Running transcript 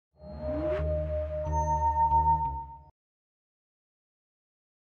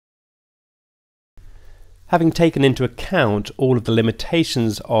Having taken into account all of the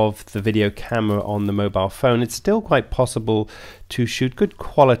limitations of the video camera on the mobile phone, it's still quite possible to shoot good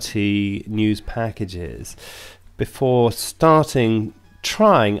quality news packages. Before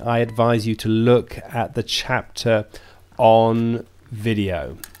trying, I advise you to look at the chapter on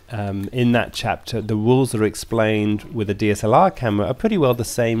video. In that chapter, the rules that are explained with a DSLR camera are pretty well the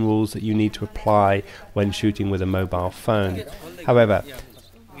same rules that you need to apply when shooting with a mobile phone. However,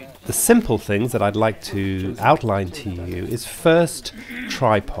 the simple things that I'd like to outline to you is first,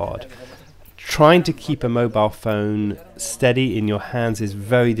 tripod. Trying to keep a mobile phone steady in your hands is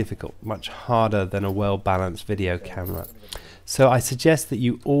very difficult, much harder than a well-balanced video camera. So I suggest that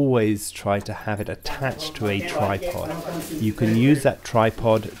you always try to have it attached to a tripod. You can use that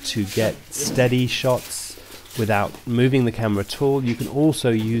tripod to get steady shots without moving the camera at all. You can also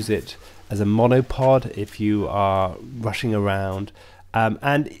use it as a monopod if you are rushing around.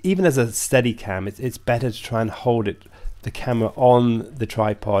 And even as a steady cam, it's better to try and hold the camera on the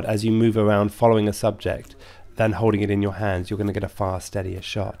tripod as you move around following a subject than holding it in your hands. You're going to get a far steadier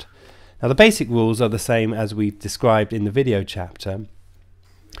shot. Now the basic rules are the same as we described in the video chapter.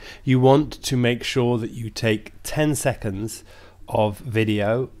 You want to make sure that you take 10 seconds of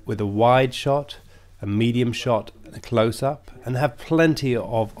video with a wide shot, a medium shot, and a close-up, and have plenty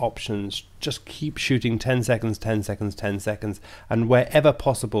of options. Just keep shooting 10 seconds, 10 seconds, 10 seconds, and wherever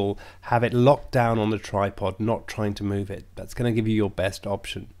possible, have it locked down on the tripod, not trying to move it. That's going to give you your best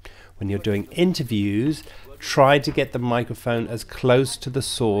option. When you're doing interviews, try to get the microphone as close to the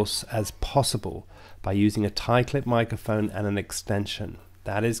source as possible by using a tie-clip microphone and an extension.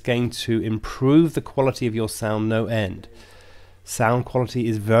 That is going to improve the quality of your sound no end. Sound quality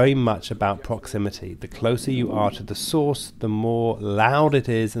is very much about proximity. The closer you are to the source, the more loud it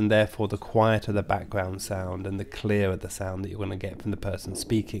is, and therefore the quieter the background sound and the clearer the sound that you're going to get from the person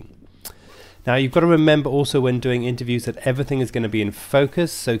speaking. Now you've got to remember also when doing interviews that everything is going to be in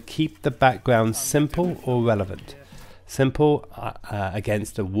focus, so keep the background simple or relevant. Simple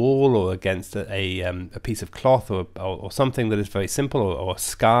against a wall or against a piece of cloth or something that is very simple, or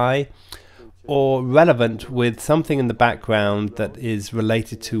sky, or relevant with something in the background that is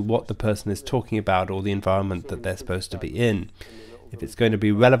related to what the person is talking about or the environment that they're supposed to be in. If it's going to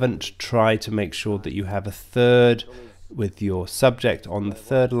be relevant, try to make sure that you have a third with your subject on the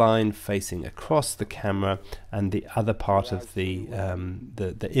third line facing across the camera, and the other part of the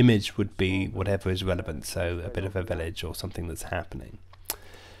image would be whatever is relevant, so a bit of a village or something that's happening.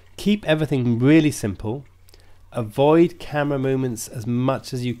 Keep everything really simple. Avoid camera movements as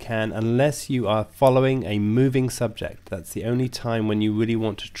much as you can unless you are following a moving subject. That's the only time when you really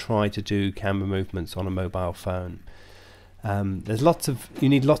want to try to do camera movements on a mobile phone. You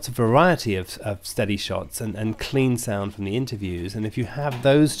need lots of variety of steady shots and clean sound from the interviews, and if you have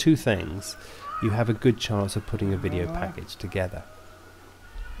those two things, you have a good chance of putting a video package together.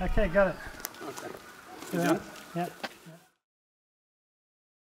 Okay, got it. Okay. Good job. Yeah.